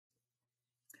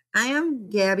I am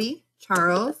Gabby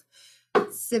Charles,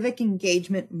 Civic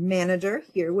Engagement Manager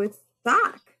here with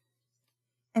SOC.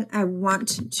 And I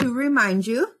want to remind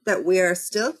you that we are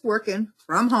still working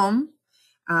from home.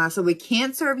 So we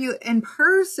can't serve you in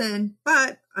person,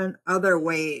 but in other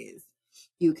ways.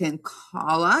 You can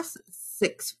call us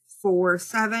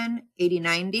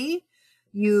 647-8090.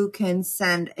 You can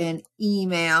send an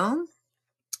email,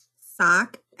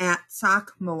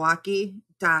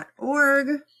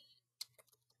 soc@socmilwaukee.org.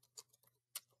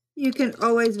 You can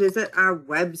always visit our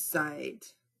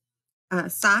website,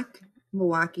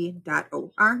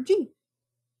 socmilwaukee.org.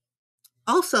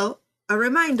 Also, a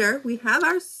reminder, we have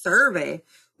our survey.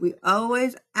 We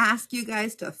always ask you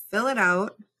guys to fill it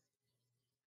out.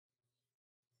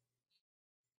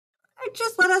 And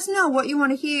just let us know what you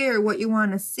want to hear, what you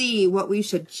want to see, what we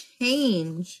should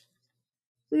change.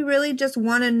 We really just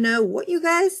want to know what you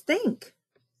guys think.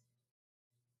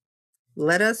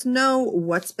 Let us know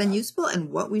what's been useful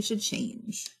and what we should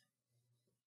change.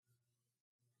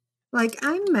 Like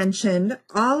I mentioned,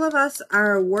 all of us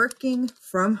are working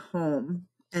from home,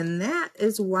 and that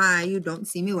is why you don't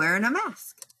see me wearing a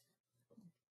mask.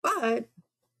 But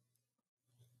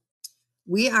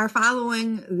we are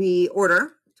following the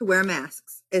order to wear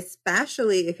masks,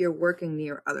 especially if you're working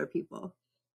near other people.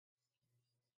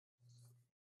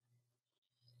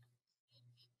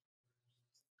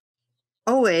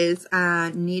 Always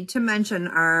need to mention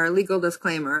our legal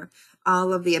disclaimer.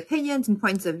 All of the opinions and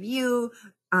points of view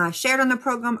shared on the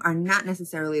program are not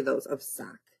necessarily those of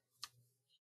SOC.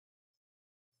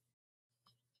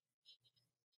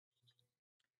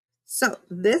 So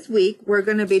this week, we're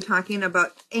going to be talking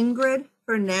about Ingrid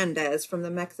Fernandez from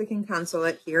the Mexican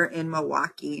Consulate here in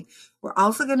Milwaukee. We're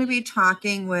also going to be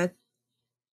talking with,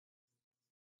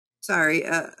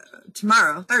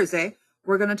 tomorrow, Thursday,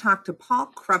 we're going to talk to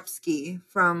Paul Krupski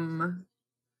from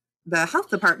the health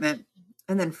department.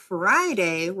 And then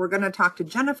Friday, we're going to talk to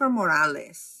Jennifer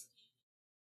Morales.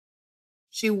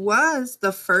 She was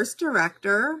the first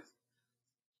director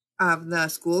of the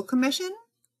school commission.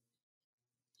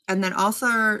 And then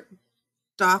also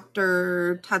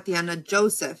Dr. Tatiana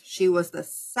Joseph. She was the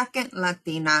second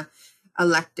Latina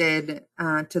elected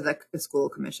to the school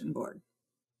commission board.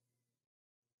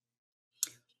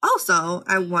 Also,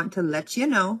 I want to let you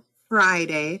know,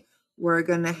 Friday, we're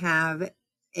going to have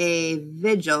a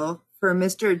vigil for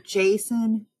Mr.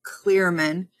 Jason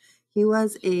Clearman. He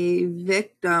was a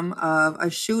victim of a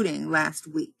shooting last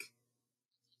week.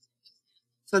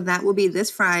 So that will be this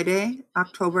Friday,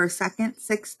 October 2nd,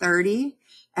 6:30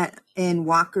 in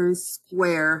Walker's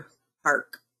Square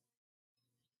Park.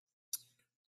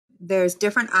 There's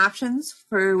different options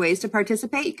for ways to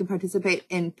participate. You can participate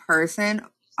in person,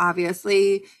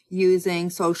 obviously using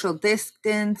social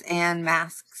distance and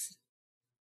masks.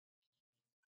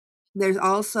 There's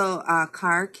also a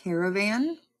car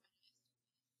caravan.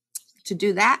 To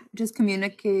do that, just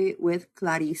communicate with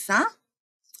Clarissa.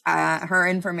 Her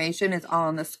information is all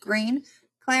on the screen.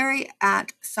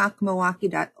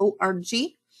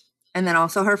 Clary@socmilwaukee.org. And then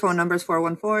also her phone number is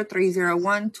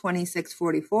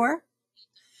 414-301-2644.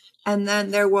 And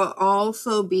then there will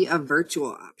also be a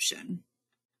virtual option.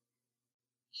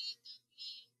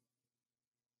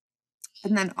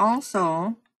 And then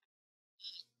also,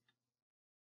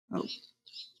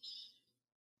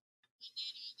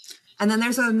 and then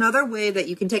there's another way that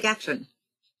you can take action.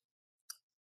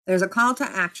 There's a call to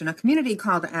action, a community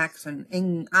call to action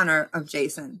in honor of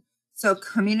Jason. So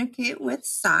communicate with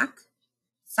SOC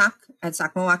at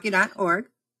socmilwaukee.org.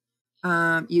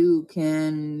 You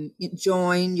can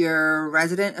join your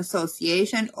resident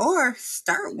association or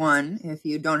start one if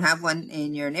you don't have one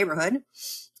in your neighborhood.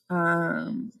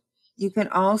 You can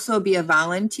also be a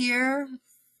volunteer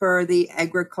for the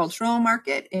agricultural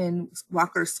market in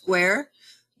Walker Square.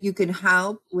 You can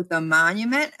help with the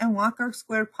monument in Walker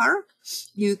Square Park.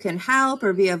 You can help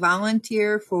or be a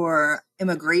volunteer for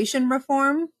immigration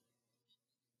reform.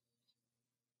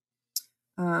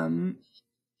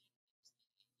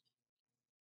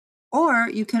 Or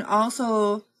you can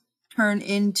also turn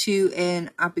into an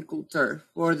apicultor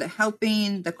for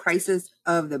helping the crisis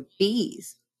of the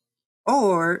bees,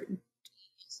 or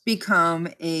become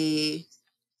a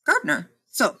gardener.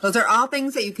 So those are all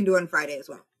things that you can do on Friday as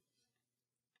well.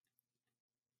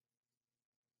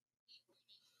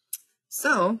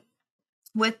 So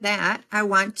with that, I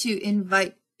want to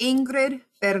invite Ingrid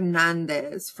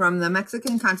Fernandez from the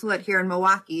Mexican Consulate here in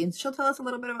Milwaukee, and she'll tell us a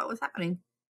little bit about what's happening.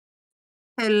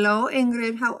 Hello,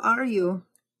 Ingrid. How are you?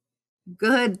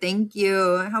 Good, thank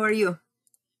you. How are you?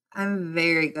 I'm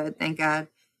very good, thank God.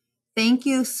 Thank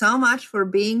you so much for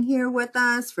being here with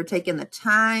us, for taking the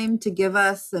time to give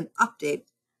us an update.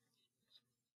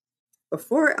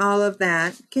 before all of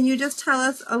that, can you just tell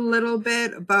us a little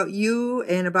bit about you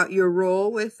and about your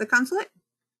role with the consulate?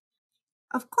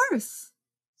 Of course.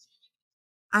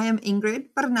 I am Ingrid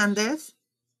Fernandez,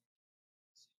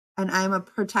 and I'm a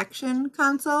protection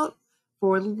consult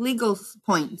for legal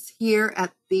points here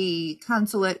at the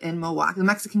consulate in Milwaukee, the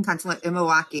Mexican consulate in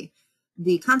Milwaukee.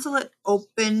 The consulate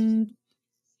opened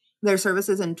their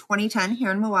services in 2010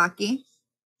 here in Milwaukee,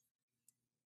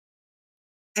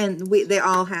 and they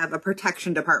all have a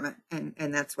protection department,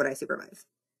 and that's what I supervise.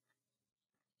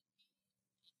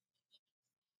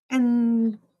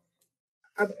 And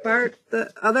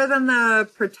other than the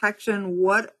protection,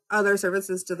 what other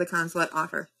services does the consulate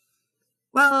offer?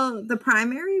 Well, the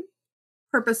primary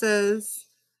purposes,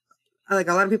 like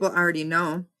a lot of people already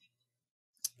know,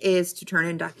 is to turn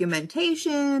in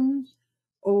documentation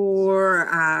or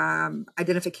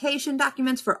identification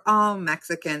documents for all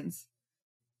Mexicans.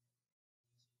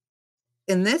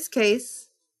 In this case,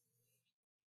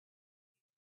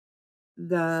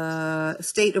 the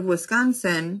state of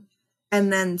Wisconsin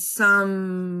and then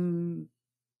some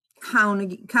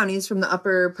counties from the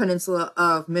Upper Peninsula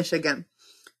of Michigan.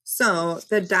 So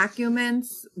the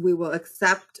documents, we will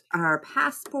accept our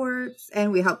passports,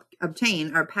 and we help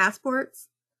obtain our passports.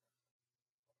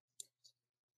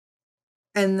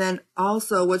 And then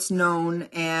also what's known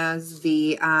as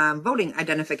the voting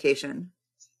identification.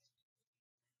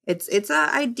 It's a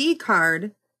ID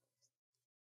card.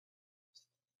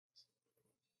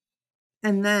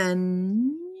 And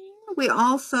then we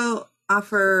also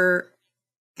offer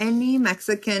any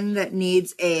Mexican that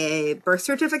needs a birth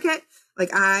certificate. Like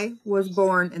I was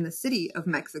born in the city of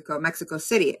Mexico, Mexico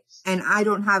City, and I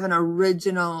don't have an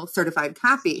original certified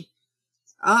copy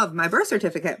of my birth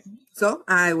certificate. So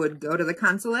I would go to the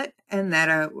consulate, and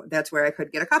that's where I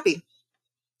could get a copy.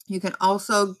 You can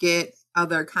also get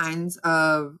other kinds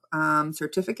of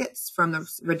certificates from the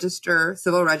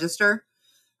civil register,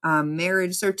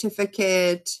 marriage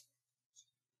certificate,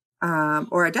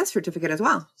 or a death certificate as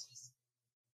well.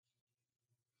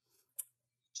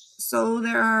 So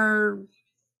there are,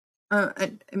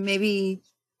 maybe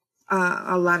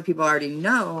a lot of people already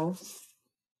know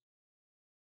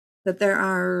that there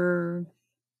are,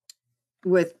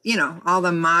 with, all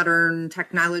the modern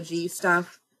technology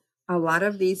stuff, a lot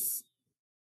of these,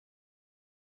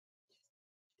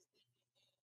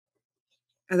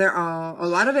 a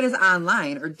lot of it is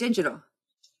online or digital.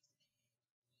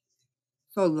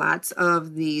 So lots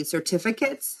of the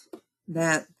certificates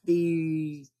that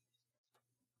the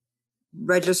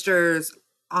registers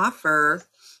offer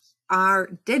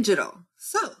are digital.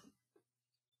 So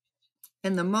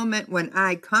in the moment when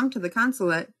I come to the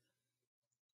consulate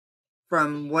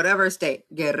from whatever state,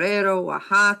 Guerrero,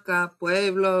 Oaxaca,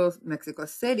 Pueblo, Mexico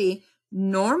City,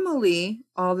 normally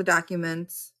all the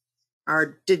documents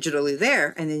are digitally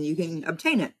there, and then you can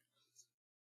obtain it.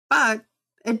 But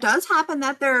it does happen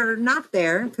that they're not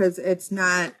there because it's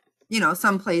not,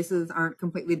 some places aren't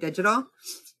completely digital.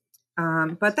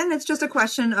 But then it's just a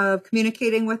question of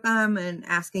communicating with them and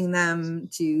asking them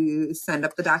to send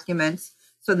up the documents,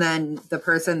 so then the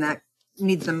person that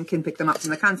needs them can pick them up from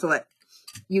the consulate.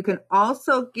 You can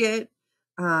also get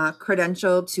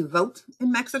credential to vote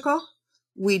in Mexico.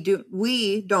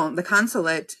 The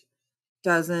consulate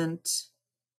doesn't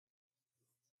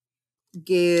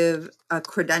give a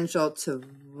credential to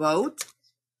vote.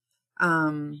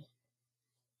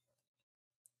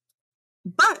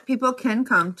 But people can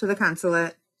come to the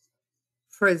consulate,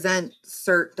 present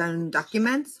certain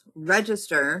documents,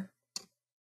 register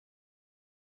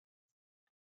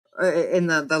in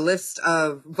the list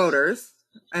of voters,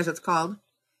 as it's called,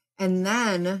 and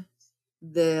then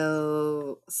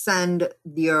they'll send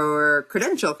your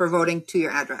credential for voting to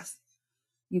your address.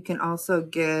 You can also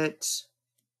get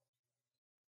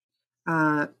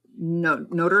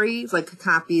notaries, like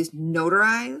copies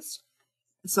notarized.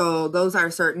 So those are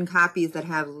certain copies that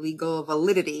have legal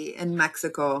validity in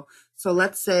Mexico. So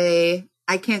let's say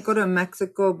I can't go to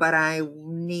Mexico, but I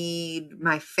need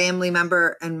my family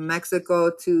member in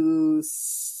Mexico to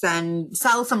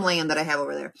sell some land that I have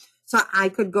over there. So I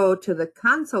could go to the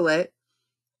consulate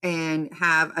and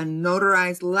have a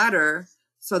notarized letter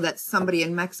so that somebody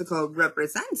in Mexico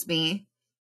represents me,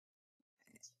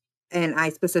 and I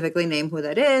specifically name who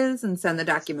that is and send the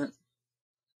document.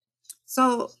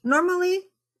 So normally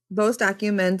those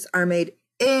documents are made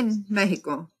in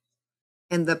Mexico,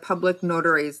 and the public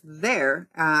notaries there,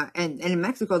 and in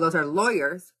Mexico, those are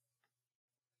lawyers.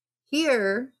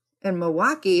 Here in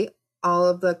Milwaukee, all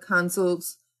of the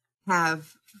consuls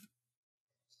have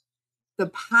the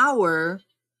power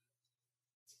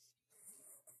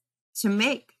to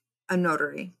make a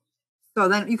notary. So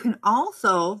then you can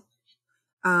also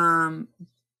have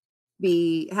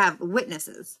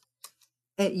witnesses.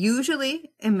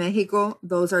 Usually in Mexico,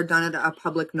 those are done at a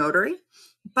public notary,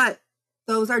 but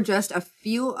those are just a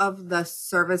few of the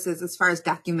services as far as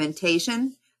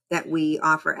documentation that we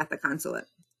offer at the consulate.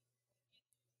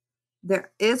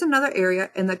 There is another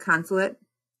area in the consulate.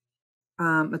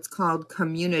 It's called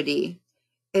community.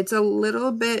 It's a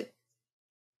little bit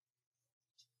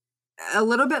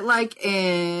like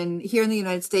here in the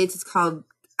United States, it's called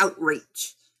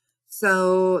outreach.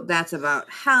 So that's about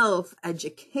health,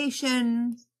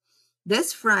 education.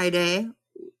 This Friday,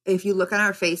 if you look on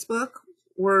our Facebook,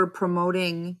 we're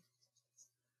promoting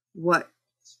what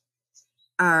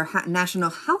our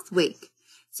National Health Week.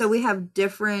 So we have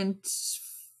different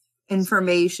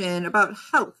information about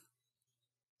health.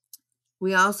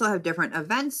 We also have different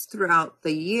events throughout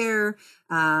the year,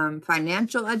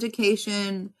 financial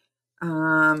education,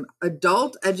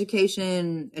 adult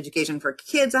education, education for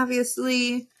kids,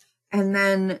 obviously. And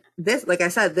then this, like I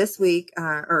said, this week,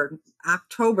 or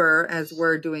October, as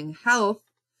we're doing health,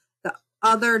 the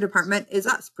other department is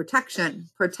us, protection.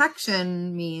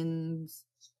 Protection means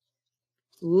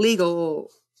legal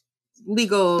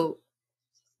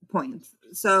points.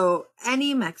 So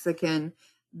any Mexican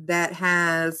that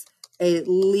has a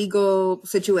legal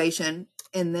situation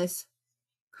in this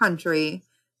country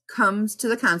comes to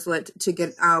the consulate to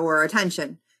get our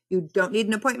attention. You don't need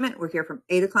an appointment. We're here from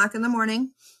 8 o'clock in the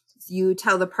morning. You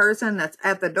tell the person that's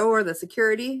at the door, the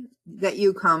security, that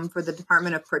you come for the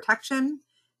Department of Protection,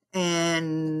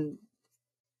 and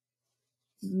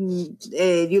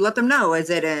you let them know, is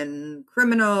it in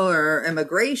criminal or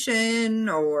immigration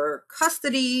or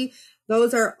custody?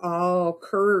 Those are all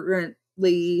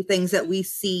currently things that we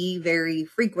see very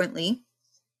frequently.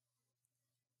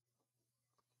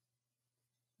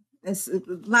 It's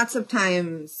lots of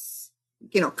times,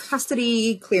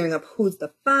 custody, clearing up who's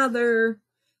the father.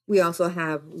 We also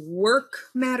have work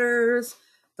matters.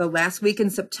 The last week in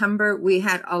September, we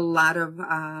had a lot of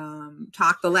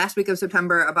talk the last week of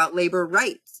September about labor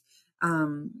rights.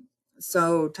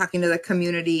 So talking to the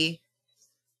community,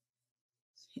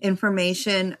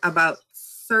 information about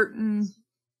certain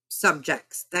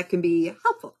subjects that can be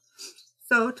helpful.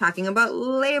 So talking about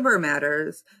labor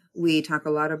matters, we talk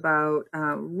a lot about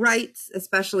rights,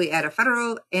 especially at a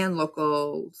federal and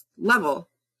local level.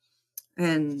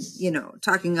 And,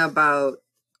 talking about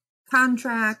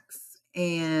contracts,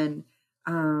 and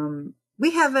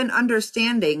we have an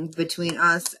understanding between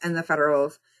us and the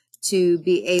federals to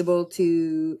be able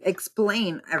to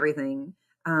explain everything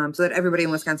so that everybody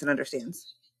in Wisconsin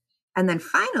understands. And then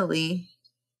finally,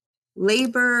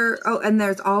 labor. Oh, and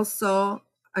there's also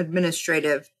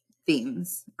administrative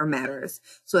themes or matters.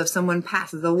 So if someone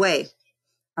passes away,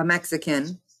 a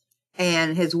Mexican,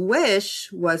 and his wish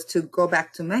was to go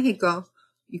back to Mexico,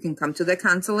 you can come to the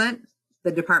consulate,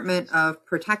 the Department of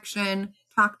Protection,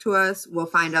 talk to us. We'll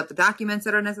find out the documents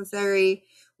that are necessary,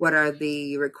 what are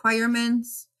the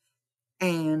requirements,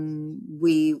 and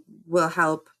we will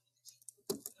help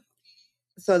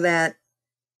so that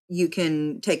you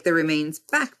can take the remains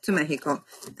back to Mexico.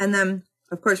 And then,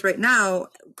 of course, right now,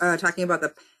 talking about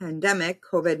the pandemic,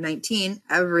 COVID-19,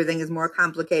 everything is more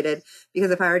complicated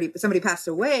because if somebody passed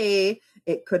away,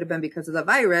 it could have been because of the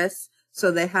virus.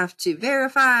 So they have to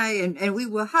verify, and we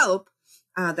will help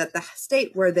that the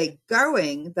state where they're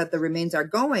going, that the remains are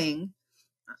going,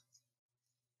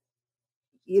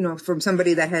 from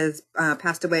somebody that has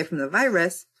passed away from the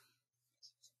virus,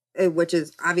 which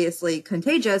is obviously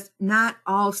contagious, not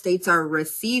all states are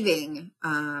receiving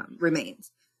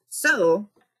remains. So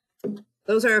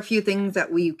those are a few things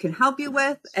that we can help you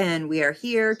with, and we are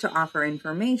here to offer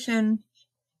information.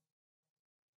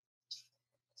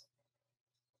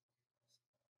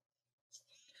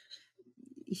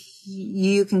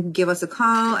 You can give us a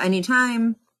call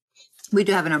anytime. We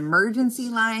do have an emergency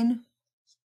line.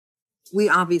 We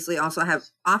obviously also have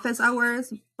office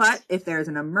hours, but if there's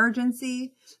an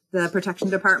emergency, the protection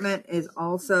department is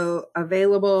also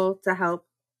available to help.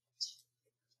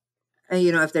 And,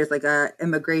 if there's like a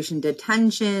immigration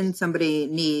detention, somebody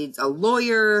needs a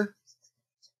lawyer,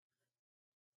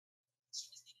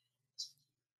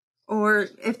 or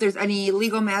if there's any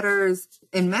legal matters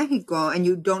in Mexico and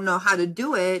you don't know how to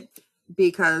do it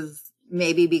because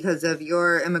of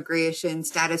your immigration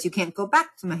status, you can't go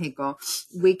back to Mexico,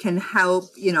 we can help,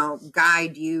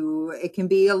 guide you. It can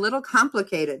be a little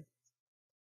complicated.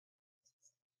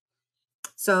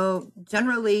 So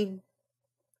generally,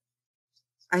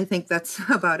 I think that's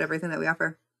about everything that we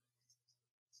offer.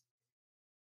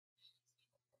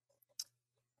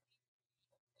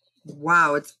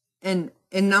 Wow. And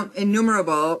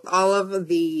innumerable, all of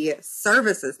the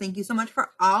services. Thank you so much for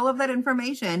all of that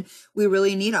information. We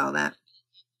really need all that.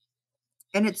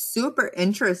 And it's super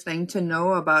interesting to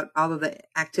know about all of the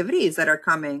activities that are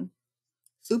coming.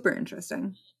 Super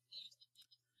interesting.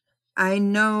 I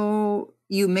know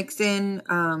you mixed in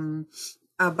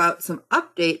about some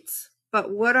updates, but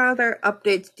what other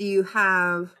updates do you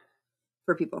have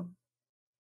for people?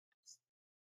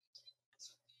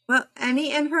 Well,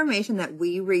 any information that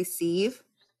we receive,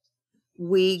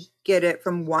 we get it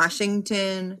from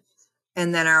Washington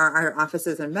and then our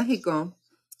offices in Mexico.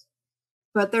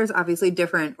 But there's obviously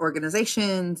different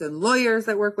organizations and lawyers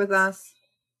that work with us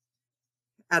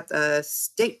at the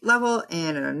state level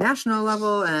and at a national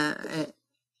level and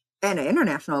an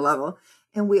international level.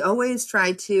 And we always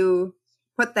try to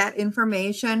put that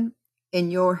information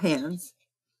in your hands.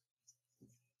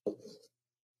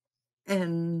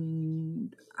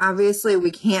 And obviously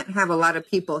we can't have a lot of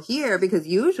people here because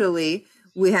usually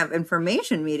we have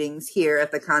information meetings here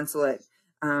at the consulate.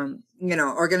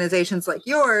 Organizations like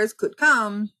yours could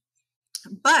come,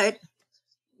 but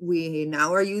we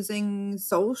now are using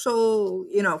social,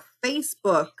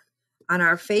 Facebook. On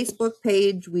our Facebook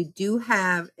page, we do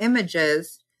have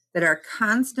images that are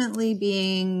constantly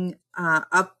being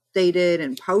updated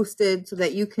and posted so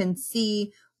that you can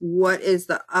see what is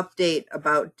the update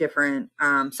about different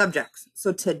subjects.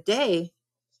 So today,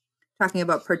 talking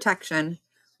about protection,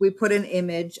 we put an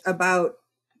image about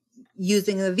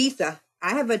using a visa.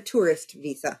 I have a tourist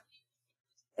visa.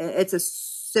 It's a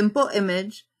simple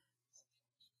image.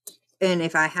 And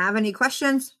if I have any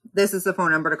questions, this is the phone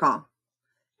number to call.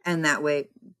 And that way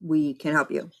we can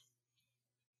help you.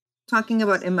 Talking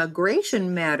about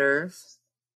immigration matters,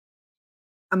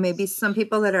 maybe some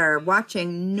people that are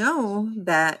watching know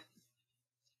that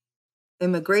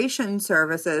Immigration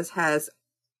Services has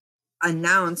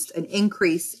announced an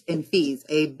increase in fees,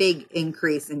 a big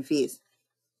increase in fees.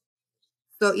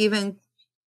 So even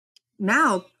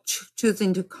now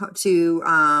choosing to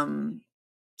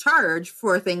charge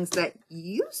for things that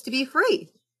used to be free.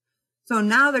 So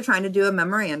now they're trying to do a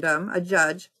memorandum, a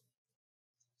judge,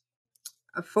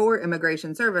 for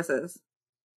Immigration Services.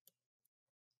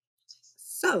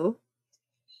 So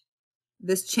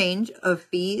this change of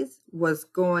fees was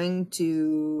going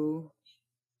to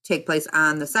take place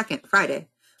on the 2nd, Friday.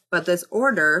 But this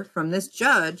order from this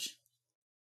judge,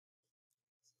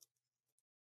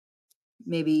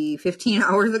 maybe 15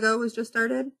 hours ago, was just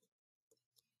started.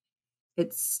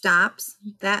 It stops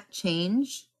that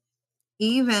change.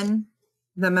 Even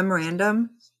the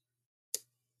memorandum,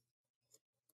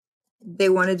 they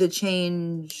wanted to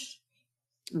change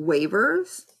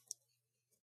waivers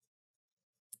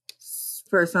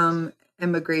for some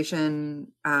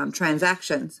immigration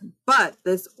transactions. But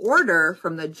this order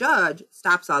from the judge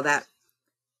stops all that.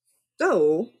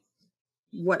 So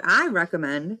what I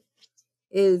recommend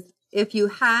is if you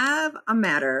have a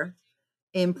matter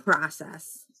in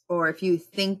process or if you're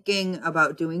thinking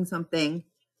about doing something,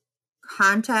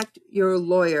 contact your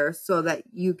lawyer so that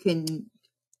you can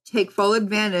take full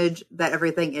advantage that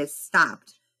everything is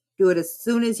stopped. Do it as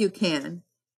soon as you can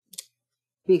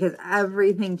because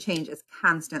everything changes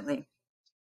constantly.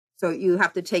 So you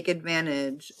have to take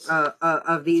advantage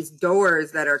of these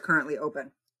doors that are currently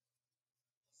open.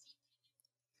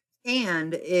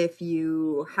 And if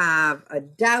you have a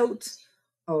doubt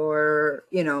or,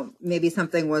 maybe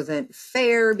something wasn't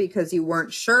fair because you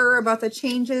weren't sure about the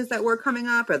changes that were coming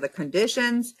up or the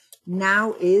conditions,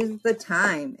 now is the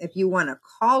time. If you want to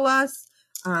call us,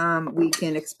 we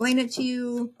can explain it to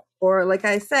you. Or like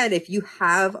I said, if you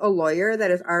have a lawyer that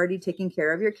is already taking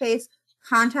care of your case,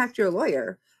 contact your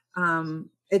lawyer.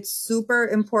 It's super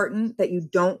important that you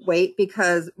don't wait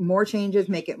because more changes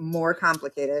make it more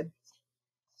complicated.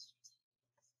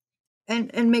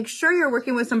 And make sure you're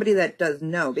working with somebody that does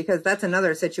know, because that's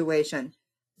another situation.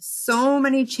 So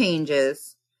many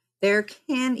changes. There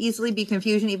can easily be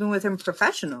confusion even within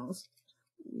professionals.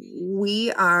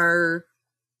 We are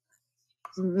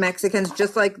Mexicans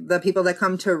just like the people that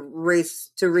come to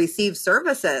receive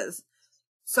services.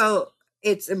 So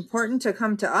it's important to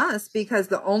come to us because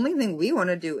the only thing we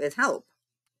want to do is help.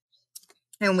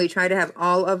 And we try to have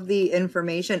all of the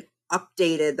information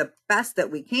updated the best that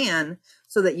we can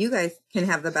so that you guys can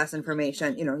have the best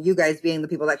information, you guys being the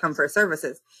people that come for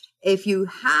services. If you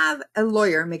have a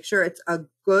lawyer, make sure it's a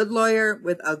good lawyer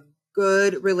with a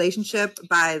good relationship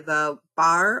by the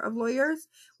bar of lawyers.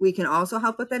 We can also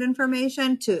help with that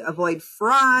information to avoid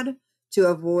fraud, to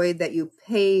avoid that you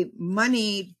pay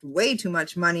money, way too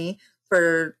much money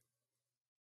for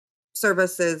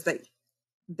services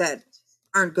that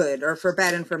aren't good or for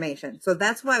bad information. So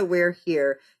that's why we're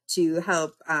here to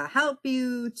help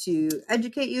you, to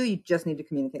educate you. You just need to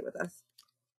communicate with us.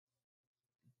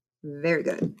 Very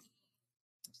good.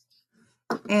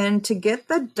 And to get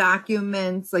the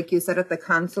documents, like you said, at the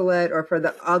consulate or for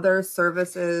the other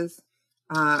services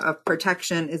of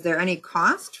protection, is there any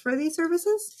cost for these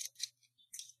services?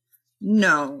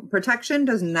 No, protection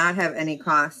does not have any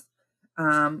cost.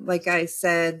 Like I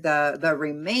said, the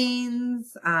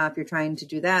remains, if you're trying to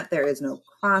do that, there is no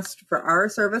cost for our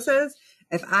services.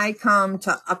 If I come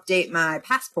to update my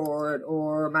passport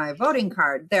or my voting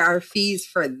card, there are fees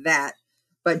for that.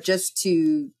 But just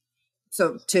to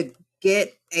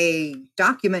get a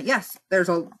document, yes,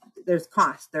 there's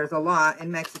cost. There's a law in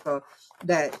Mexico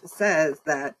that says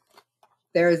that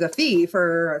there is a fee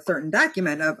for a certain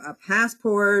document, a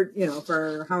passport,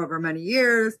 for however many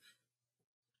years.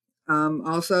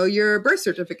 Also your birth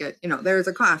certificate, there's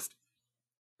a cost,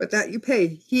 but that you pay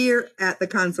here at the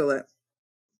consulate.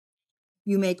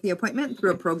 You make the appointment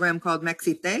through a program called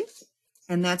Mexite,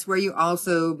 and that's where you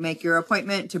also make your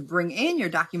appointment to bring in your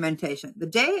documentation. The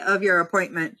day of your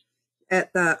appointment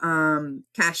at the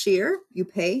cashier, you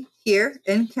pay here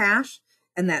in cash,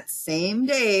 and that same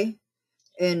day,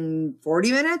 in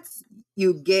 40 minutes,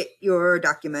 you get your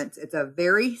documents. It's a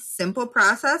very simple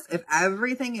process. If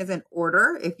everything is in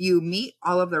order, if you meet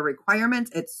all of the requirements,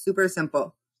 it's super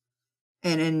simple.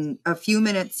 And in a few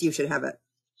minutes, you should have it.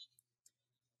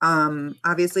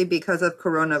 Obviously, because of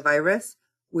coronavirus,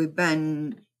 we've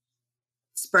been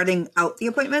spreading out the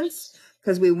appointments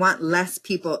because we want less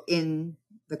people in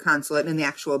the consulate, in the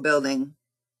actual building.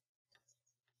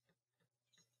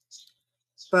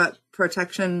 But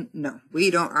protection, no, we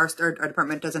don't. Our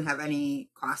department doesn't have any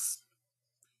costs.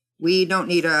 We don't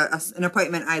need an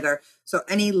appointment either. So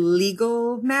any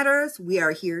legal matters, we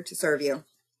are here to serve you.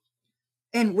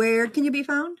 And where can you be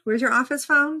found? Where's your office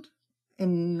found?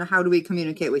 And how do we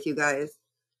communicate with you guys?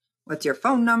 What's your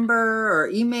phone number or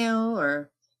email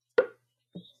or?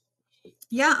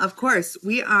 Yeah, of course.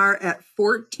 We are at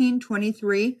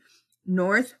 1423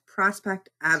 North Prospect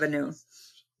Avenue.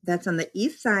 That's on the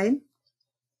east side,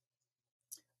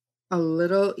 a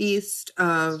little east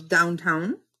of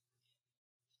downtown.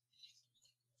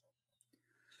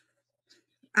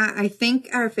 I think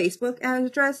our Facebook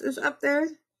address is up there.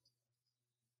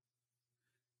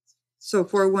 So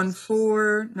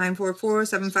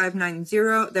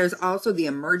 414-944-7590. There's also the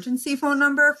emergency phone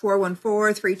number,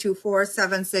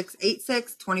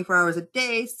 414-324-7686, 24 hours a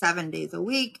day, 7 days a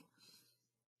week.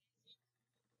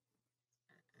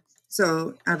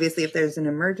 So obviously if there's an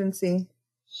emergency.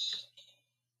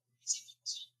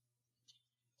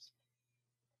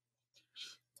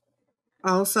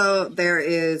 Also, there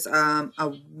is a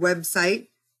website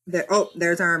that,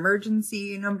 there's our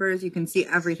emergency numbers. You can see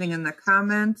everything in the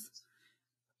comments.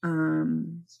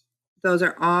 Those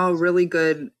are all really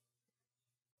good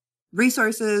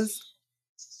resources,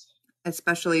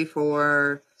 especially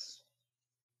for,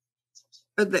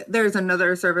 there's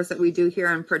another service that we do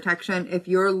here in protection. If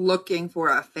you're looking for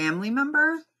a family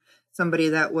member, somebody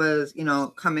that was,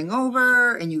 coming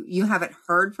over and you haven't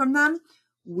heard from them,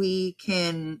 we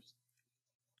can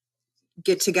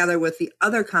get together with the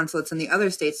other consulates in the other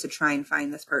states to try and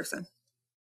find this person.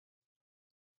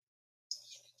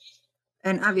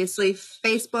 And obviously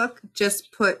Facebook,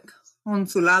 just put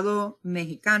Consulado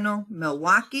Mexicano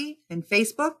Milwaukee in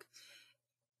Facebook,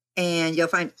 and you'll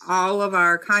find all of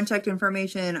our contact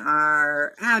information,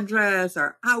 our address,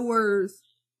 our hours.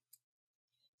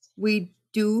 We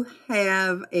do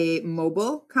have a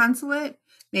mobile consulate.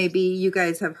 Maybe you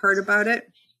guys have heard about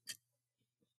it.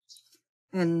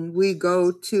 And we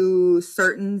go to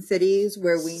certain cities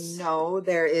where we know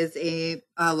there is a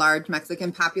large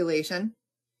Mexican population,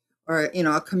 or,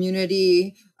 a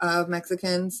community of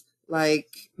Mexicans,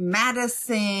 like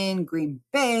Madison, Green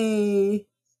Bay,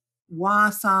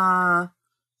 Wausau.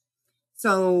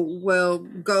 So we'll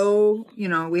go,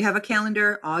 we have a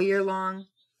calendar all year long,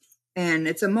 and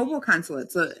it's a mobile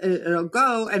consulate. So it'll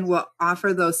go and we'll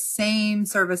offer those same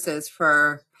services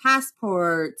for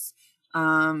passports,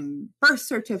 birth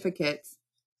certificates.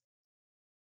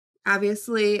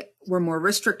 Obviously, we're more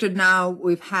restricted now.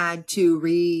 We've had to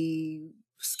reschedule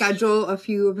a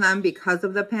few of them because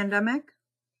of the pandemic,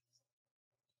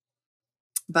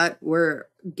 but we're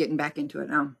getting back into it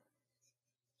now.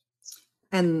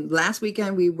 And last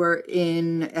weekend we were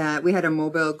we had a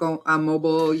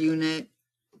mobile unit,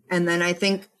 and then I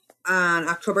think on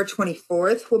October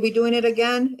 24th we'll be doing it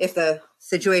again. If the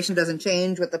situation doesn't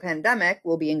change with the pandemic,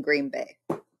 we'll be in Green Bay.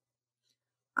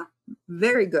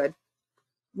 Very good.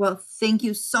 Well, thank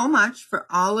you so much for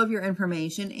all of your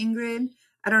information, Ingrid.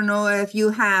 I don't know if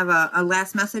you have a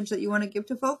last message that you want to give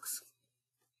to folks.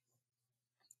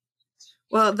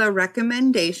 Well, the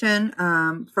recommendation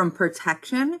from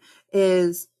protection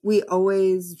is we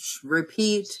always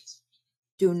repeat,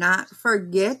 do not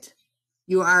forget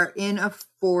you are in a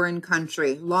foreign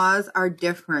country. Laws are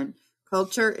different.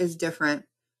 Culture is different.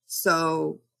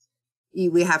 So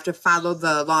we have to follow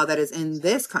the law that is in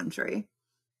this country.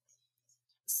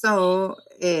 So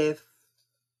if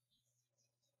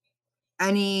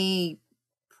any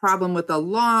problem with the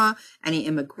law, any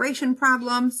immigration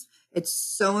problems, it's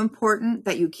so important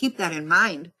that you keep that in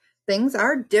mind. Things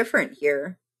are different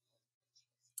here.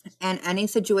 And any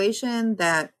situation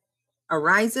that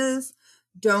arises,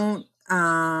 don't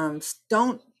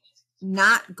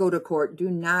not go to court. Do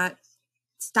not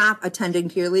stop attending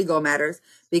to your legal matters,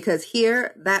 because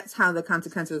here, that's how the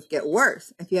consequences get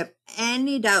worse. If you have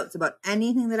any doubts about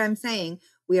anything that I'm saying,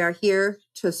 we are here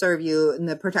to serve you in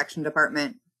the protection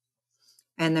department,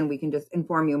 and then we can just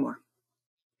inform you more.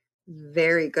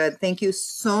 Very good. Thank you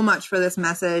so much for this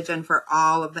message and for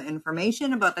all of the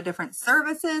information about the different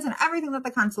services and everything that the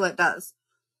consulate does.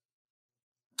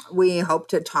 We hope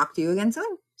to talk to you again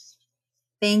soon.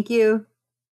 Thank you.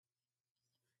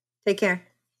 Take care.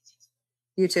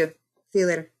 You too. See you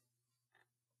later.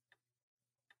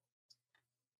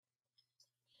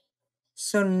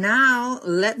 So now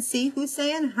let's see who's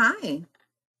saying hi.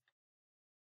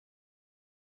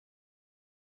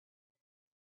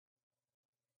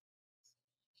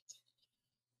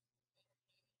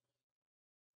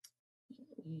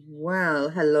 Well,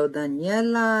 hello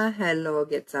Daniela, hello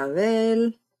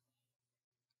Getzabel.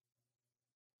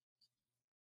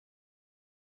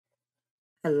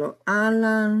 Hello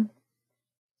Alan.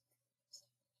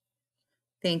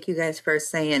 Thank you guys for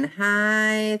saying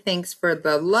hi. Thanks for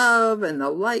the love and the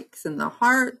likes and the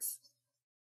hearts.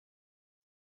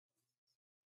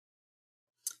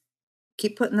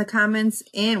 Keep putting the comments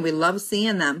in. We love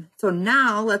seeing them. So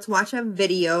now let's watch a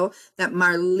video that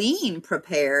Marlene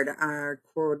prepared, our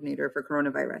coordinator for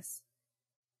coronavirus.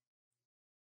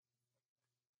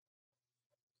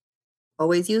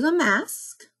 Always use a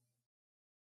mask.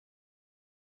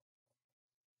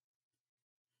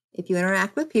 If you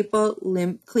interact with people,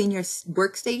 clean your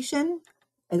workstation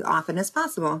as often as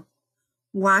possible.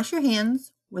 Wash your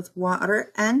hands with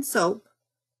water and soap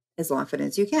as often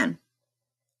as you can.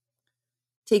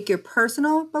 Take your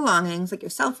personal belongings, like your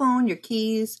cell phone, your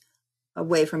keys,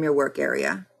 away from your work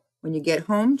area. When you get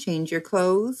home, change your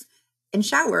clothes and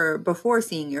shower before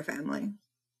seeing your family.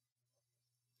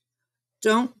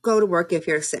 Don't go to work if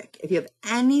you're sick. If you have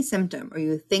any symptom or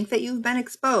you think that you've been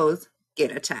exposed,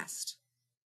 get a test.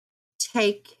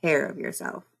 Take care of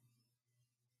yourself.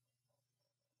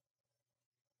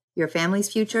 Your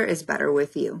family's future is better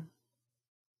with you.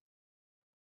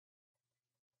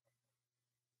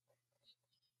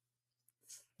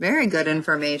 Very good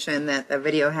information that the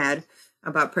video had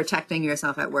about protecting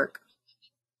yourself at work.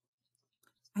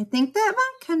 I think that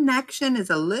my connection is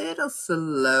a little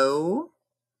slow.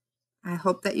 I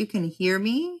hope that you can hear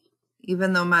me,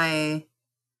 even though my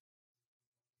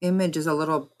image is a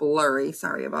little blurry.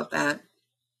 Sorry about that.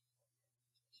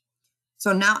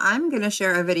 So now I'm going to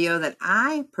share a video that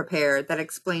I prepared that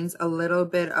explains a little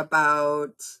bit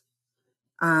about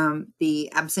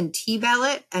the absentee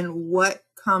ballot and what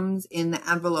comes in the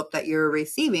envelope that you're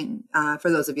receiving,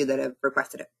 for those of you that have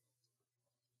requested it.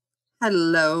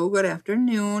 Hello, good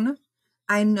afternoon.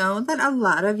 I know that a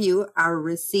lot of you are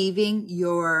receiving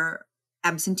your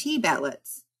absentee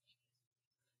ballots.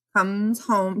 Comes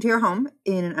home to your home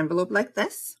in an envelope like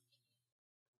this.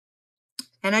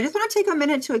 And I just want to take a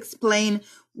minute to explain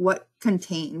what's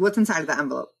inside of the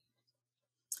envelope.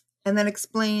 And then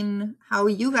explain how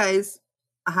you guys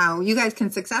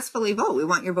can successfully vote. We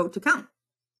want your vote to count.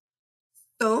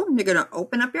 So you're going to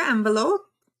open up your envelope.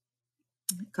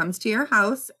 It comes to your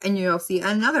house and you'll see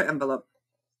another envelope.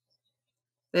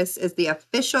 This is the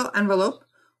official envelope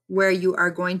where you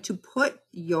are going to put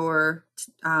your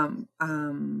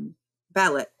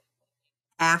ballot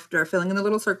after filling in the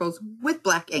little circles with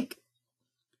black ink.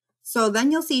 So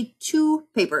then you'll see two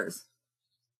papers.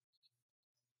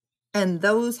 And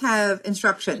those have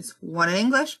instructions, one in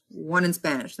English, one in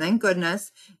Spanish. Thank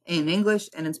goodness, in English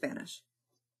and in Spanish.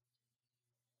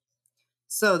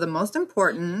 So the most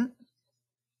important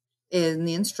in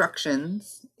the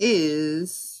instructions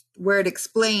is where it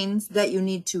explains that you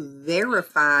need to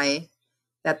verify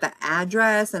that the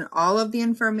address and all of the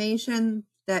information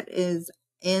that is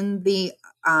in the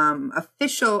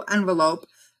official envelope,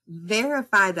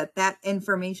 verify that that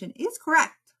information is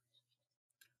correct.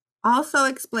 Also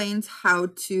explains how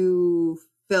to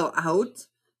fill out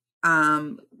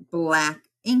black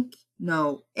ink,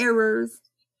 no errors.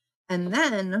 And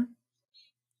then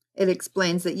it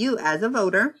explains that you, as a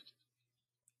voter,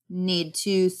 need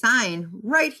to sign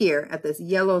right here at this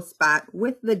yellow spot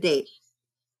with the date.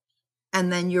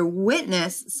 And then your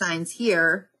witness signs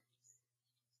here,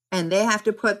 and they have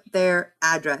to put their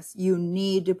address. You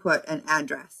need to put an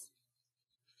address.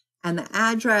 And the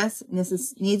address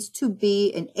needs to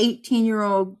be an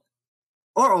 18-year-old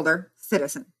or older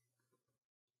citizen.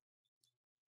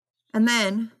 And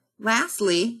then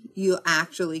lastly, you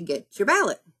actually get your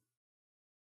ballot.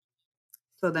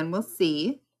 So then we'll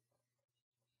see.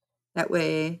 That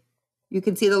way you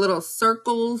can see the little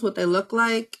circles, what they look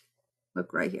like.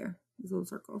 Look right here, these little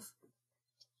circles.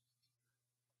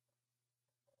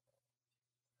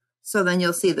 So then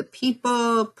you'll see the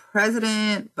people,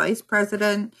 president, vice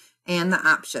president, and the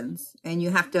options. And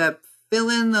you have to fill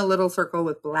in the little circle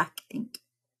with black ink.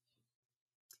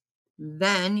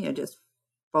 Then you just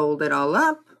fold it all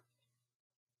up,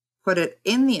 put it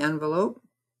in the envelope,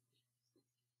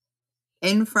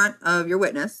 in front of your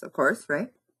witness, of course,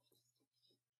 right?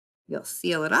 You'll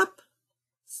seal it up,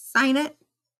 sign it,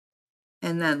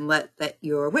 and then let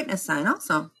your witness sign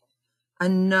also.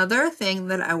 Another thing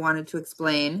that I wanted to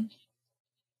explain,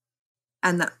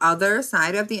 on the other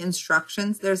side of the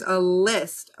instructions, there's a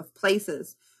list of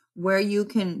places where you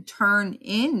can turn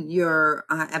in your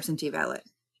absentee ballot.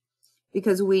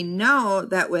 Because we know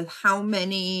that with how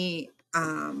many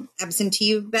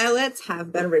absentee ballots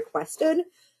have been requested,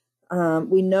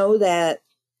 we know that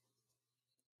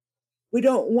we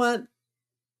don't want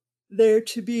there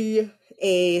to be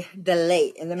a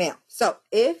delay in the mail. So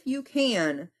if you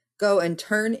can go and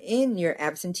turn in your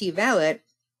absentee ballot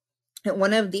at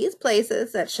one of these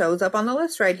places that shows up on the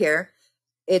list right here,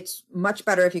 it's much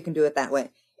better if you can do it that way.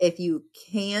 If you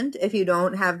can't, if you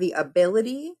don't have the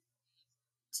ability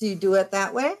to do it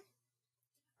that way,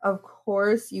 of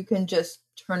course, you can just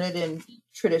turn it in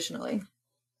traditionally.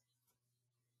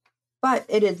 But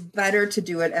it is better to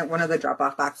do it at one of the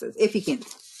drop-off boxes if you can.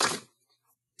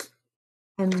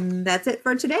 And that's it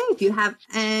for today. If you have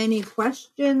any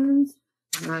questions,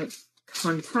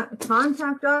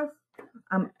 contact us.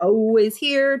 I'm always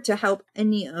here to help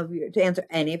to answer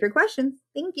any of your questions.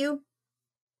 Thank you.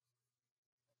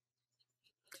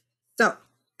 So,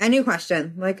 any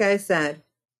question, like I said,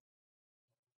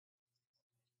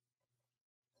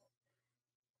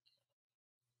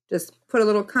 just put a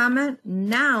little comment.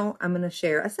 Now I'm going to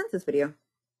share a census video.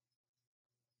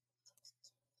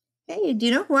 Hey, do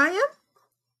you know who I am?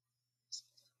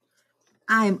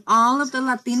 I'm all of the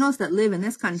Latinos that live in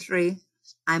this country.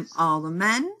 I'm all the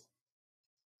men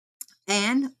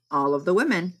and all of the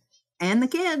women and the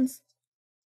kids.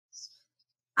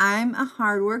 I'm a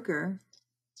hard worker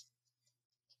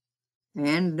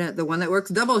and the one that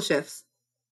works double shifts,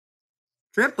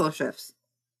 triple shifts.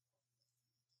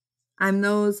 I'm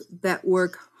those that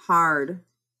work hard.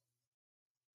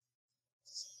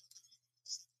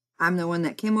 I'm the one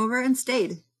that came over and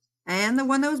stayed, and the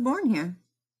one that was born here.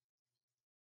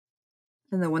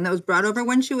 And the one that was brought over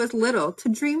when she was little to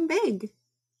dream big.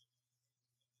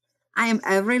 I am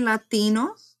every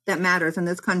Latino that matters in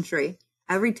this country.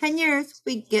 Every 10 years,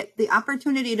 we get the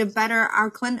opportunity to better our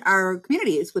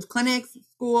communities with clinics,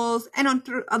 schools, and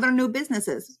other new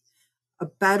businesses. A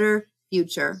better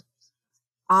future.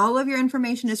 All of your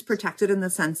information is protected in the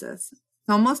census. It's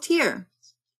almost here.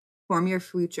 Form your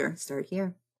future. Start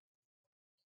here.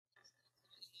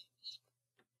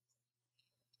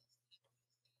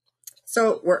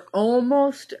 So we're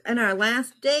almost in our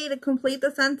last day to complete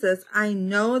the census. I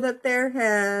know that there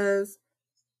has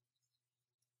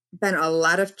been a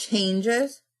lot of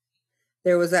changes.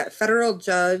 There was that federal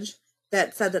judge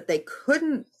that said that they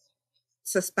couldn't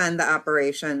suspend the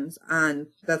operations on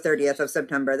the 30th of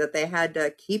September, that they had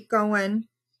to keep going,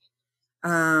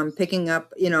 picking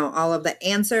up, all of the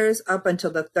answers up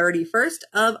until the 31st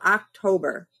of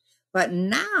October. But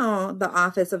now the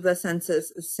Office of the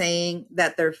Census is saying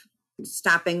that they're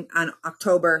stopping on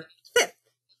October 5th.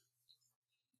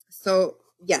 So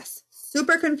yes,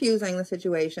 super confusing, the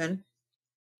situation.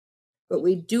 But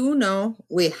we do know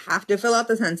we have to fill out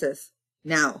the census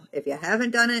now. If you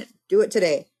haven't done it, do it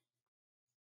today.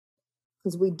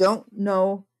 Because we don't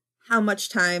know how much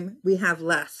time we have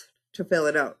left to fill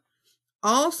it out.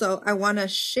 Also, I want to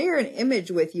share an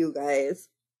image with you guys.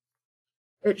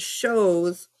 It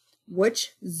shows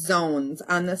which zones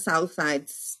on the south side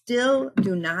still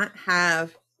do not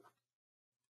have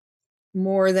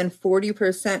more than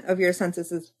 40% of your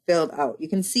censuses filled out. You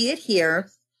can see it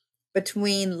here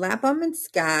between Lapham and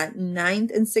Scott,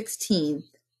 9th and 16th.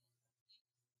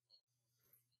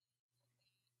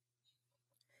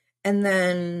 And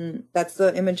then that's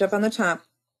the image up on the top.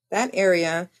 That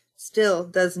area still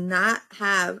does not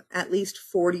have at least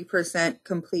 40%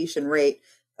 completion rate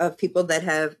of people that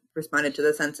have responded to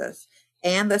the census.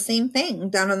 And the same thing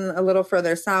down a little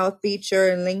further south,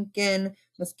 Beecher, Lincoln,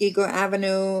 Muskego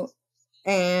Avenue,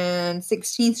 and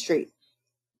 16th Street.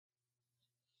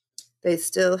 They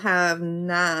still have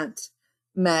not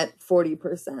met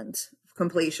 40%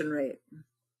 completion rate.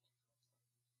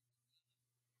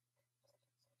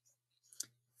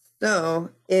 So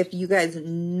if you guys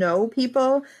know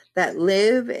people that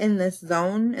live in this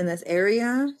zone, in this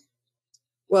area,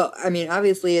 well, I mean,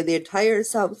 obviously the entire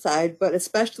South Side, but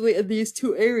especially in these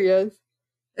two areas,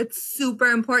 it's super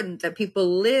important that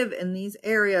people live in these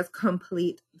areas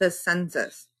complete the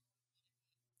census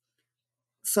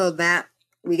so that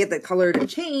we get the color to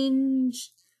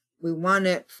change. We want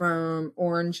it from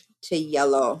orange to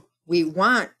yellow. We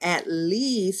want at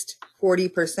least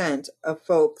 40% of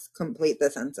folks complete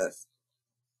the census.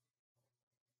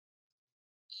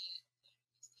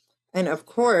 And of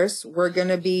course, we're going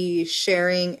to be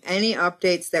sharing any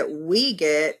updates that we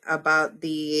get about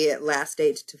the last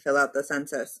date to fill out the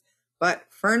census. But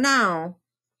for now,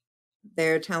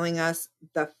 they're telling us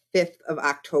the 5th of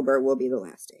October will be the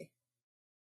last day.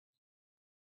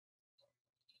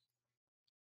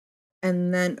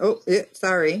 And then,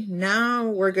 now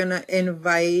we're going to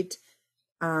invite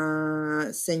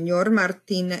Mr.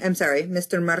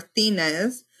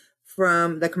 Martinez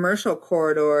from the commercial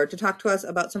corridor to talk to us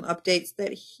about some updates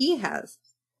that he has.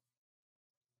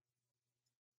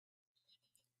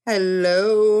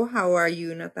 Hello, how are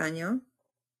you, Nathaniel?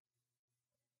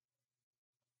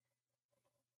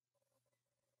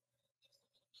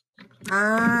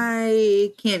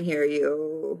 I can't hear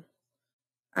you.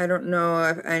 I don't know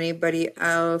if anybody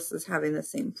else is having the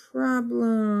same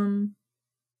problem.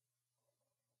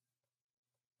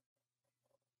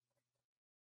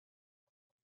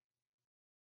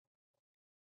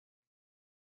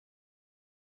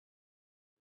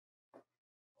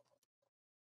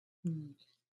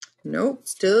 Nope,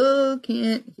 still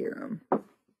can't hear him.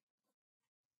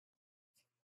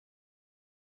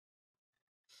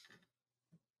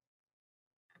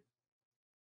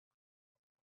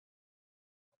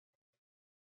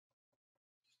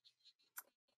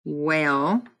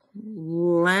 Well,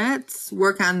 let's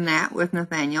work on that with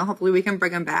Nathaniel. Hopefully we can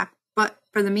bring him back. But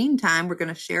for the meantime, we're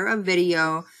going to share a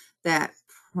video that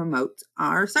promotes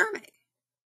our survey.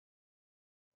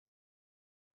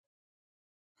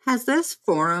 Has this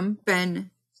forum been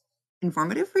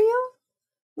informative for you?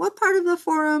 What part of the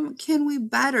forum can we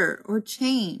better or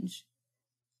change?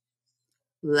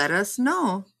 Let us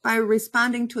know by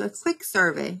responding to a quick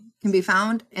survey. It can be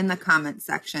found in the comments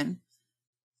section.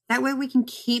 That way we can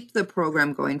keep the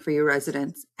program going for you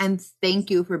residents. And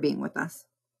thank you for being with us.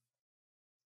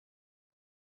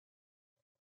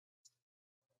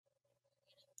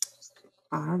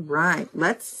 All right,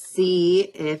 let's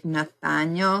see if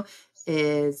Nathaniel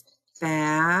is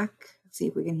back. Let's see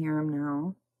if we can hear him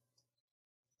now.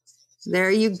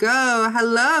 There you go.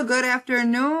 Hello, good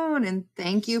afternoon, and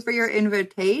thank you for your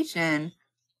invitation.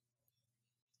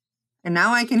 And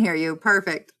now I can hear you.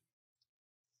 Perfect.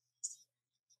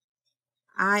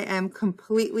 I am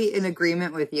completely in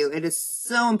agreement with you. It is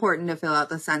so important to fill out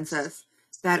the census.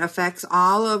 That affects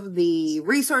all of the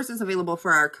resources available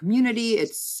for our community.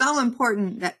 It's so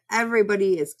important that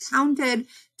everybody is counted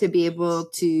to be able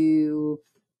to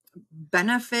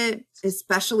benefit,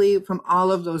 especially from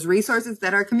all of those resources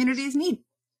that our communities need.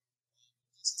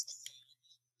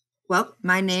 Well,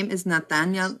 my name is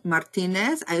Natanael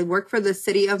Martinez. I work for the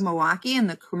city of Milwaukee in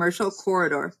the commercial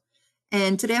corridor.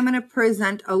 And today I'm going to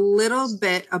present a little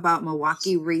bit about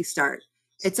Milwaukee Restart.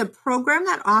 It's a program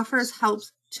that offers help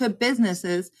to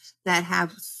businesses that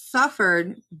have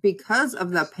suffered because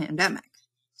of the pandemic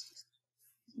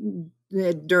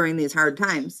during these hard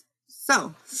times.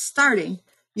 So, starting,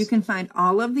 you can find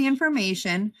all of the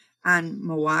information on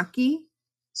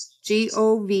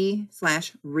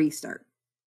Milwaukee.gov/restart.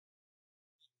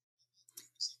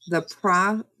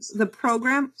 The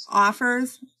program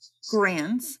offers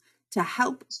grants to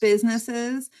help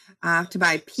businesses to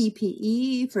buy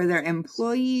PPE for their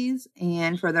employees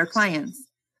and for their clients.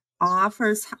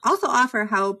 Also offer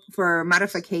help for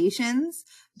modifications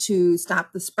to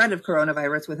stop the spread of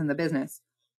coronavirus within the business.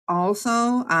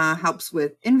 Also helps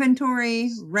with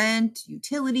inventory, rent,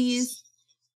 utilities.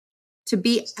 To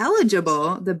be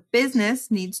eligible, the business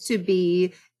needs to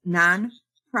be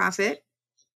nonprofit,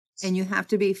 and you have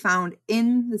to be found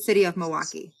in the city of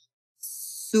Milwaukee.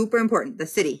 Super important, the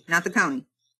city, not the county.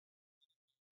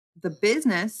 The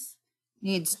business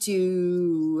needs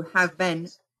to have been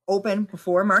open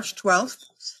before March 12th.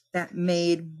 That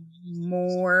made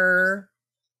more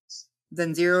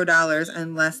than $0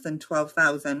 and less than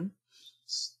 $12,000.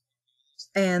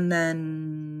 and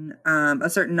then a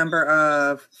certain number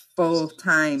of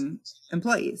full-time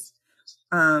employees.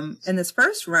 In this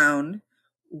first round,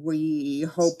 we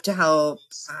hope to help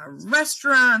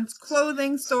restaurants,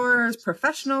 clothing stores,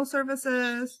 professional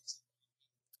services.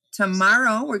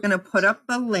 Tomorrow, we're going to put up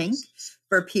the link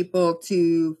for people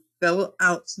to fill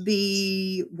out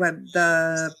the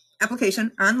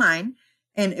application online,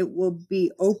 and it will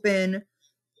be open,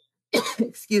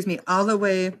 excuse me, all the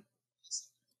way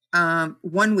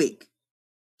 1 week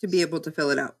to be able to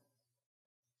fill it out.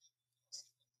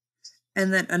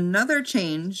 And then another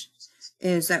change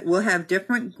is that we'll have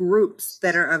different groups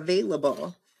that are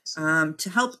available to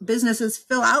help businesses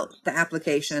fill out the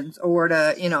applications or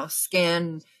to,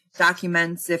 scan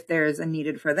documents if there's a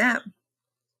needed for that.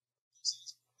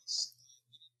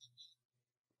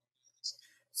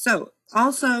 So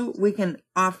also we can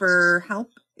offer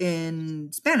help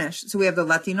in Spanish. So we have the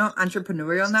Latino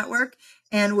Entrepreneurial Network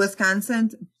and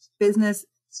Wisconsin Business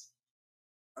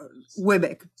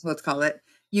WIBIC, let's call it.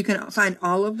 You can find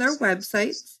all of their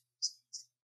websites,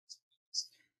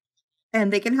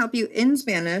 and they can help you in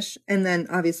Spanish, and then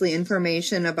obviously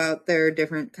information about their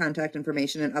different contact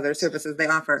information and other services they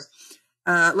offer.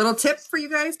 Little tip for you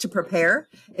guys to prepare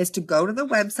is to go to the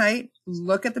website,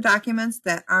 look at the documents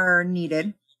that are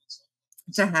needed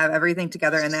to have everything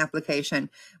together in the application.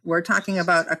 We're talking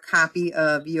about a copy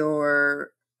of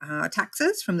your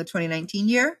taxes from the 2019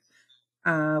 year,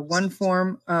 one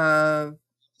form of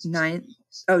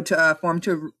form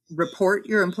to report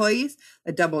your employees,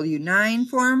 a W-9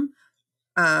 form,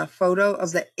 a photo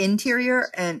of the interior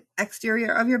and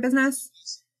exterior of your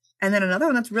business. And then another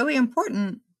one that's really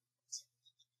important,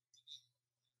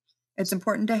 it's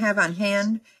important to have on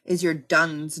hand, is your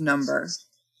DUNS number.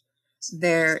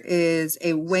 There is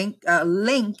a link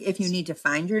if you need to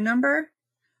find your number,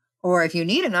 or if you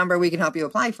need a number, we can help you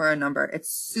apply for a number.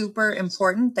 It's super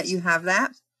important that you have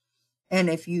that. And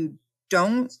if you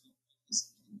don't,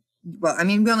 well, I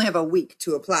mean, we only have a week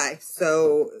to apply,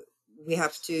 so we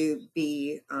have to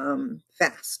be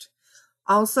fast.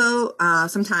 Also,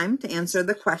 some time to answer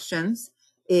the questions.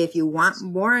 If you want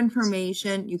more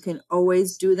information, you can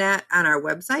always do that on our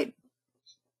website.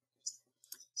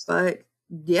 But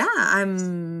yeah,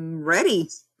 I'm ready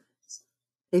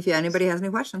if anybody has any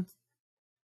questions.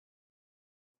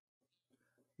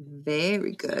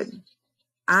 Very good.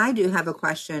 I do have a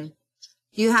question.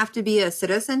 Do you have to be a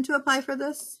citizen to apply for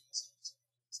this?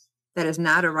 That is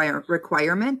not a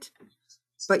requirement,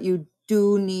 but you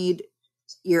do need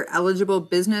your eligible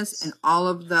business and all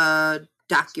of the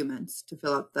documents to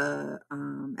fill out the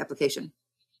application.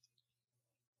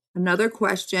 Another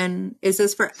question, is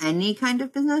this for any kind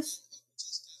of business?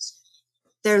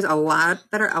 There's a lot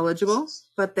that are eligible,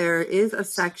 but there is a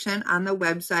section on the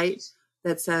website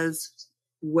that says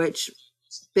which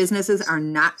businesses are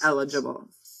not eligible.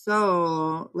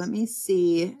 So let me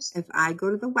see if I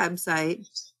go to the website.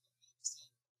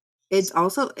 It's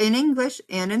also in English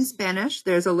and in Spanish.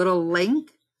 There's a little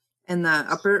link in the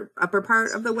upper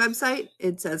part of the website.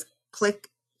 It says click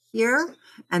here,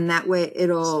 and that way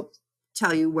it'll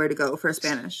tell you where to go for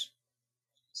Spanish.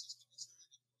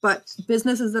 But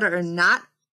businesses that are not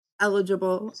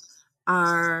eligible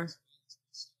are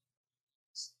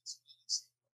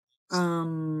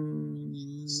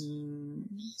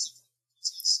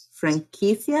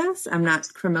franquicias. I'm not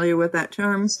familiar with that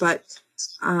term, but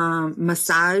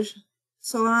massage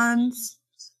salons,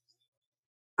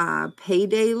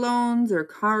 payday loans or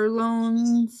car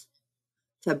loans,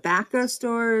 tobacco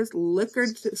stores, liquor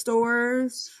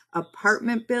stores,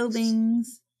 apartment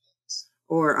buildings,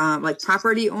 or like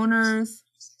property owners,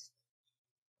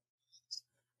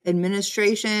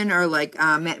 administration, or like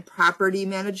property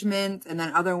management, and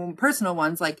then other personal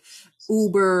ones like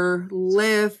Uber,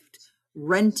 Lyft,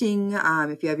 renting.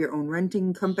 If you have your own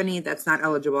renting company, that's not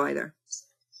eligible either.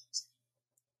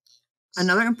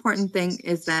 Another important thing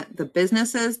is that the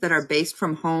businesses that are based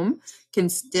from home can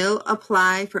still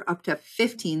apply for up to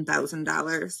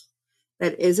 $15,000.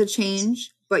 That is a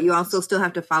change, but you also still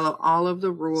have to follow all of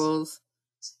the rules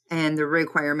and the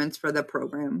requirements for the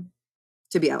program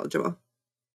to be eligible.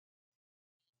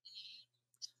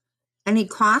 Any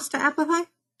cost to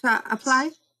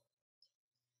apply?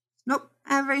 Nope,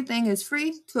 everything is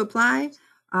free to apply.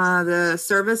 The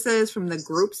services from the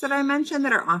groups that I mentioned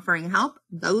that are offering help,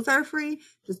 those are free.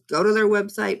 Just go to their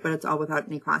website, but it's all without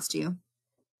any cost to you.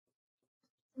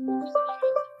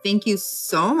 Thank you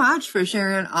so much for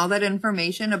sharing all that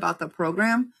information about the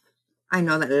program. I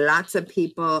know that lots of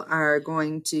people are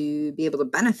going to be able to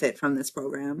benefit from this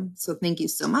program. So thank you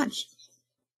so much.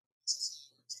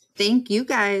 Thank you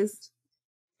guys.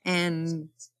 And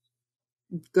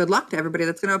good luck to everybody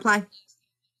that's going to apply.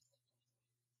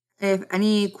 If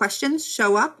any questions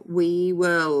show up, we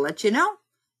will let you know.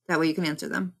 That way you can answer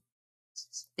them.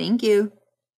 Thank you.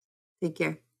 Take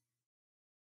care.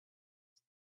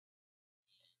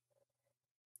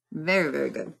 Very, very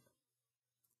good.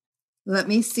 Let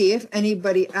me see if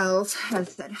anybody else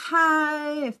has said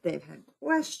hi, if they've had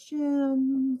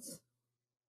questions.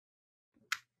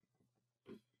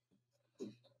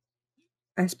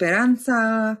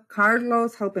 Esperanza,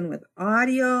 Carlos helping with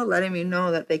audio, letting me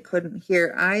know that they couldn't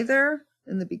hear either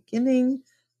in the beginning.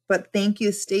 But thank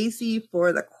you, Stacy,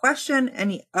 for the question.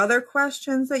 Any other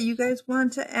questions that you guys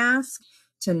want to ask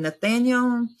to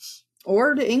Nathaniel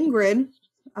or to Ingrid?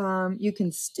 You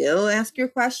can still ask your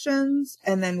questions,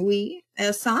 and then we,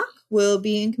 as SOC, will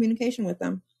be in communication with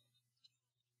them.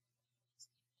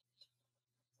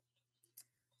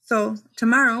 So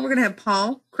tomorrow we're going to have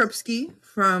Paul Krupski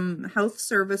from Health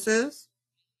Services.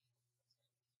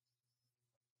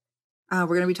 We're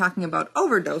going to be talking about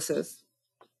overdoses.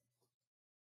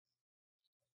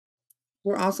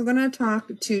 We're also going to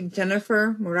talk to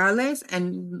Jennifer Morales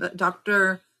and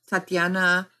Dr.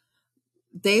 Tatiana.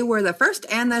 They were the first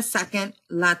and the second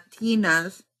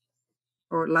Latinas,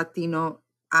 or Latino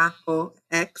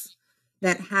AOX,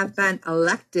 that have been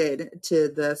elected to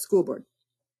the school board.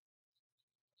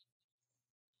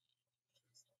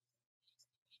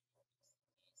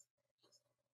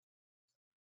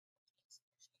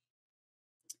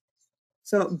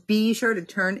 So be sure to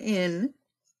turn in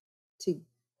to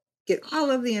get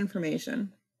all of the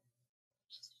information.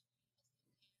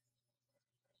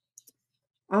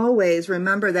 Always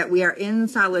remember that we are in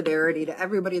solidarity to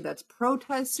everybody that's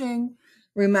protesting.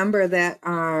 Remember that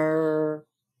our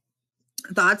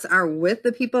thoughts are with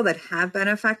the people that have been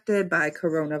affected by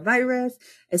coronavirus,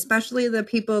 especially the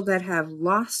people that have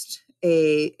lost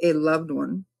a loved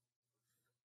one.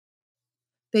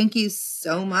 Thank you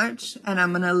so much. And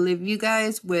I'm going to leave you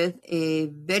guys with a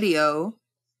video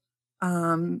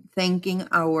thanking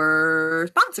our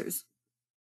sponsors.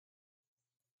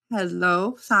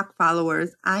 Hello, SOC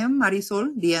followers. I am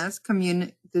Marisol Diaz,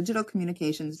 Digital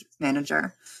Communications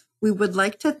Manager. We would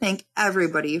like to thank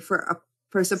everybody for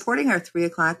supporting our 3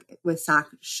 o'clock with SOC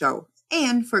show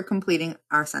and for completing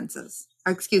our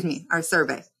our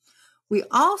survey. We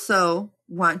also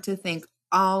want to thank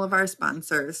all of our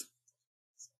sponsors.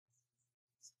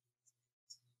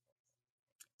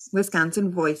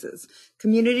 Wisconsin Voices,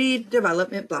 Community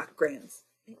Development Block Grants,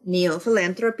 Neo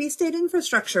Philanthropy State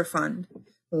Infrastructure Fund,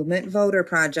 Movement Voter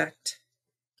Project,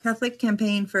 Catholic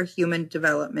Campaign for Human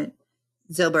Development,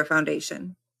 Zilber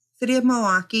Foundation, City of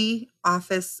Milwaukee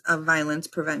Office of Violence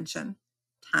Prevention,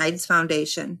 Tides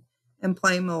Foundation,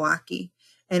 Employ Milwaukee,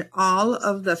 and all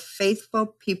of the faithful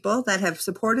people that have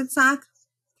supported SOC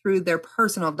through their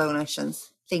personal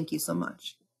donations. Thank you so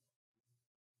much.